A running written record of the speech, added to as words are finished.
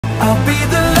I'll be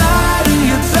the light in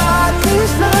your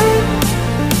darkest night,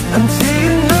 until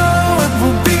you know it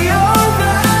will be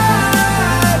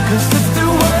alright. 'Cause if the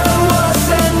world was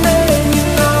ending, you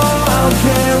know I'll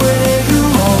carry you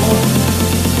home.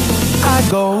 I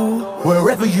go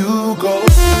wherever you go.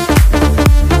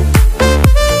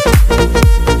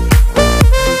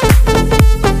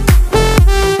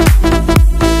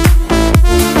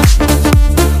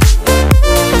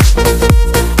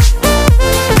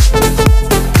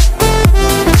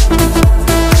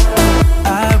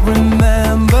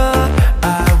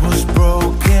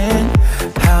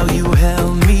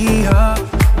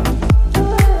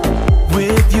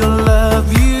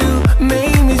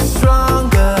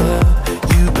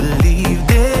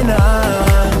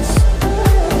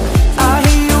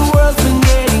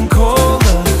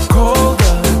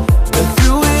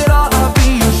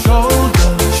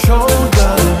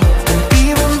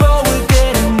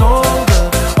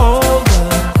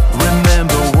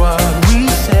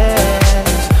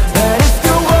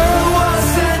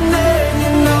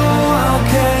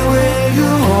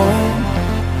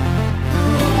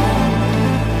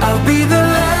 I'll be the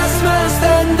last man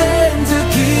standing to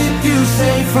keep you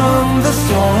safe from the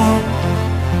storm.